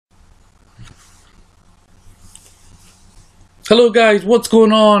Hello guys, what's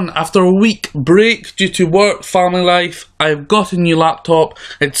going on? After a week break due to work, family life, I've got a new laptop.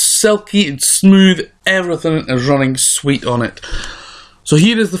 It's silky, it's smooth, everything is running sweet on it. So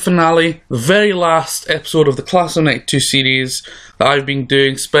here is the finale, the very last episode of the Class of 92 series that I've been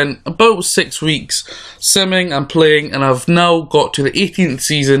doing. Spent about 6 weeks simming and playing, and I've now got to the 18th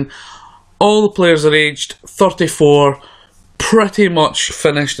season. All the players are aged 34, pretty much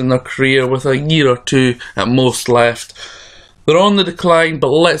finished in their career with a year or two at most left. They're on the decline,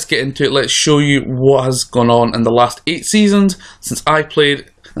 but let's get into it. Let's show you what has gone on in the last 8 seasons since I played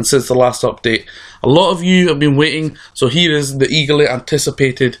and since the last update. A lot of you have been waiting, so here is the eagerly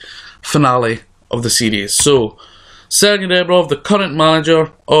anticipated finale of the series. So, Sergei Rebrov, the current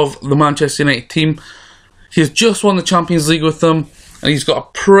manager of the Manchester United team, he has just won the Champions League with them, and he's got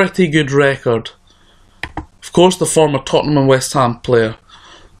a pretty good record. Of course, the former Tottenham and West Ham player.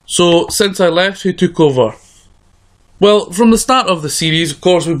 So, since I left, who took over? Well, from the start of the series, of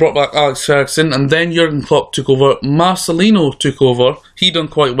course, we brought back Alex Ferguson, and then Jurgen Klopp took over. Marcelino took over. He done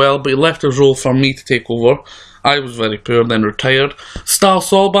quite well, but he left his role for me to take over. I was very poor, then retired. Stahl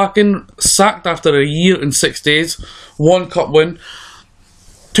Solbakken, sacked after a year and 6 days. 1 cup win.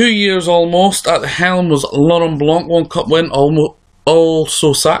 2 years almost at the helm was Laurent Blanc, 1 cup win,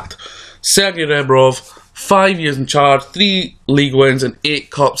 also sacked. Sergei Rebrov, 5 years in charge, 3 league wins and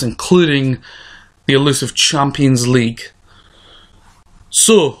 8 cups, including the elusive Champions League.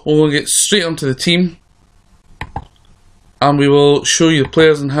 So, we'll get straight onto the team, and we will show you the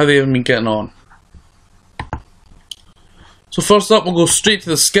players and how they have been getting on. So first up, we'll go straight to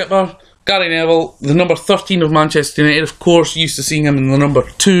the skipper, Gary Neville, the number 13 of Manchester United. Of course, used to seeing him in the number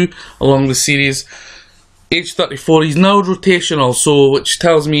 2 along the series. Age 34, he's now rotational, so which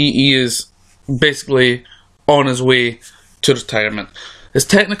tells me he is basically on his way to retirement. His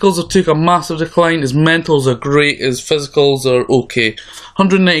technicals have took a massive decline, his mentals are great, his physicals are okay.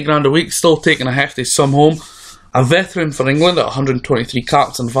 190 grand a week, still taking a hefty sum home. A veteran for England at 123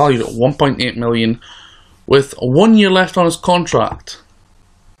 caps and valued at 1.8 million, with 1 year left on his contract.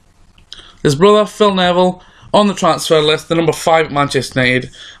 His brother Phil Neville, on the transfer list, the number 5 at Manchester United,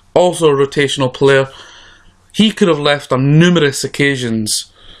 also a rotational player. He could have left on numerous occasions,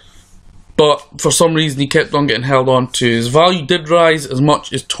 but for some reason he kept on getting held on to. His value did rise as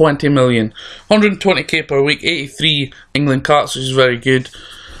much as 20 million. 120k per week, 83 England caps, which is very good.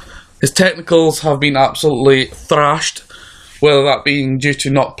 His technicals have been absolutely thrashed, whether that being due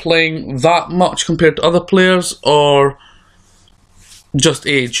to not playing that much compared to other players or just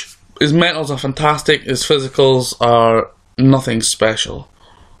age. His mentals are fantastic, his physicals are nothing special.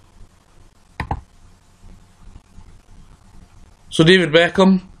 So David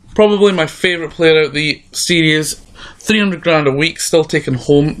Beckham, probably my favourite player out of the series. 300 grand a week, still taking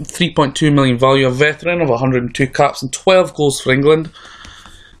home 3.2 million value. A veteran of 102 caps and 12 goals for England.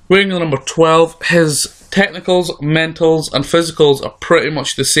 Wearing the number 12, his technicals, mentals and physicals are pretty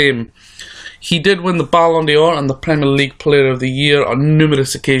much the same. He did win the Ballon d'Or and the Premier League Player of the Year on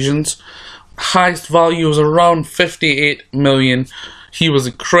numerous occasions. Highest value was around 58 million. He was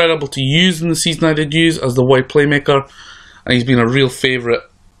incredible to use in the season I did use as the wide playmaker, and he's been a real favourite.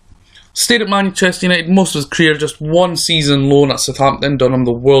 Stayed at Manchester United most of his career, just 1 season loan at Southampton, done him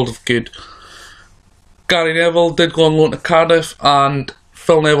the world of good. Gary Neville did go on loan to Cardiff, and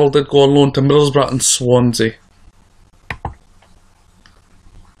Phil Neville did go on loan to Middlesbrough and Swansea.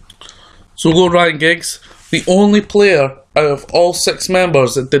 So we'll go Ryan Giggs, the only player out of all 6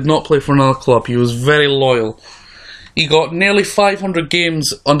 members that did not play for another club. He was very loyal. He got nearly 500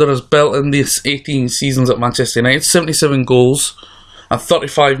 games under his belt in these 18 seasons at Manchester United, 77 goals and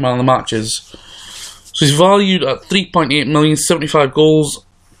 35 man of the matches. So he's valued at 3.8 million, 75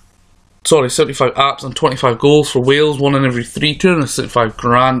 apps and 25 goals for Wales, 1 in every 3, 265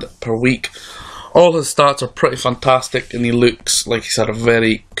 grand per week. All his stats are pretty fantastic, and he looks like he's had a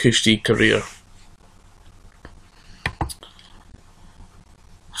very cushy career.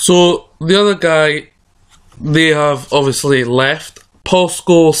 So the other guy, they have obviously left. Paul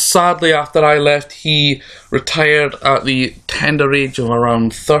Scholes, sadly after I left, he retired at the tender age of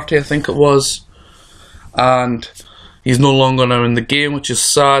around 30, I think it was. And he's no longer now in the game, which is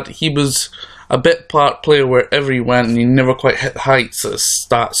sad. He was a bit part player wherever he went, and he never quite hit the heights that his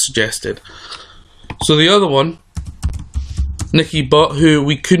stats suggested. So the other one, Nicky Butt, who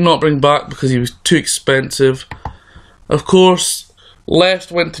we could not bring back because he was too expensive. Of course,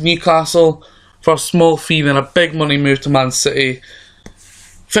 left, went to Newcastle for a small fee, then a big money move to Man City.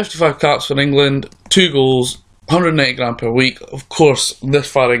 55 caps for England, 2 goals, 190 grand per week. Of course, this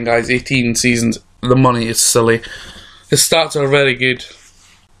far in, guys, 18 seasons, the money is silly. His stats are very good.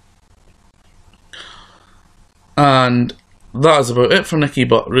 And that is about it for Nicky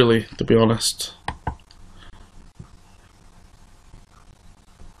Butt, really, to be honest.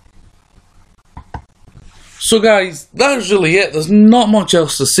 So guys, that's really it. There's not much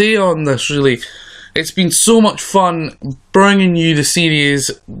else to say on this, really. It's been so much fun bringing you the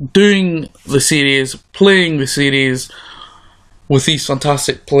series, doing the series, playing the series with these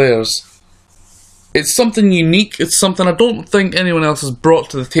fantastic players. It's something unique, it's something I don't think anyone else has brought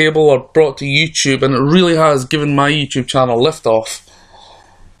to the table or brought to YouTube, and it really has given my YouTube channel lift off.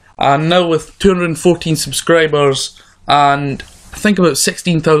 And now with 214 subscribers and I think about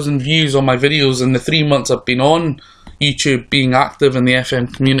 16,000 views on my videos in the 3 months I've been on YouTube, being active in the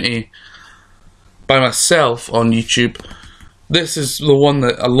FM community by myself on YouTube, this is the one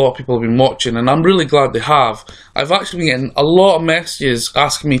that a lot of people have been watching, and I'm really glad they have. I've actually been getting a lot of messages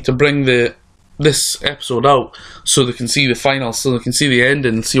asking me to bring this episode out so they can see the final, so they can see the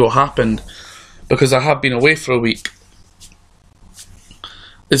ending and see what happened, because I have been away for a week.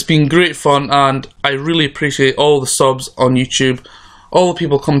 It's been great fun, and I really appreciate all the subs on YouTube, all the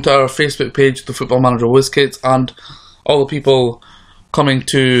people coming to our Facebook page, the Football Manager WizKids, and all the people coming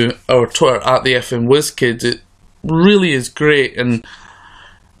to our Twitter at the FM WizKids. It really is great, and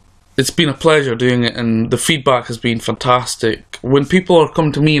it's been a pleasure doing it, and the feedback has been fantastic. When people are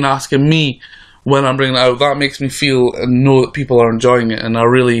coming to me and asking me when I'm bringing it out, that makes me feel and know that people are enjoying it, and I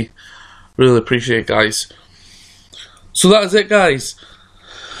really, really appreciate it, guys. So that is it, guys.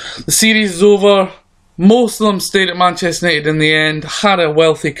 The series is over. Most of them stayed at Manchester United in the end, had a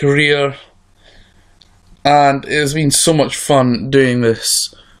wealthy career, and it has been so much fun doing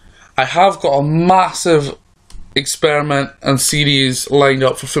this. I have got a massive experiment and series lined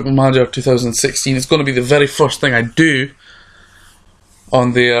up for Football Manager 2016. It's going to be the very first thing I do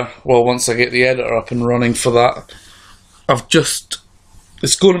on there, well, once I get the editor up and running for that.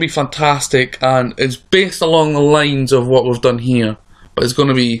 It's going to be fantastic, and it's based along the lines of what we've done here. But it's going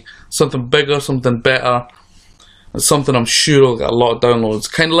to be something bigger, something better, and something I'm sure will get a lot of downloads.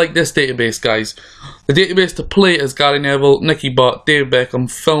 Kind of like this database, guys. The database to play is Gary Neville, Nicky Butt, Dave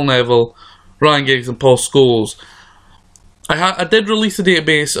Beckham, Phil Neville, Ryan Giggs and Paul Scholes. I did release the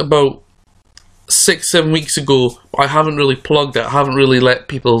database about 6-7 weeks ago, but I haven't really plugged it. I haven't really let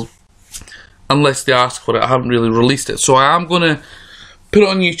people, unless they ask for it, I haven't really released it. So I am going to put it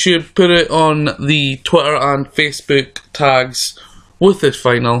on YouTube, put it on the Twitter and Facebook tags with this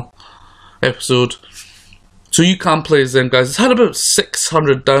final episode, so you can play as them, guys. It's had about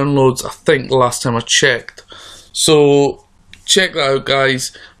 600 downloads, I think, the last time I checked. So check that out,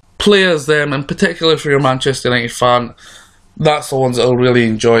 guys. Play as them, and particularly if you're a Manchester United fan, that's the ones that'll really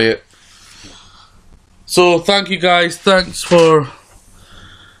enjoy it. So thank you, guys. Thanks for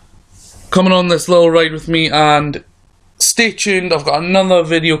coming on this little ride with me, and stay tuned. I've got another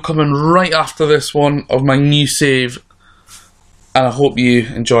video coming right after this one of my new save, and I hope you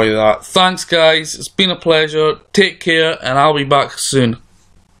enjoy that. Thanks, guys. It's been a pleasure. Take care, and I'll be back soon.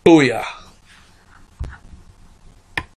 Booyah.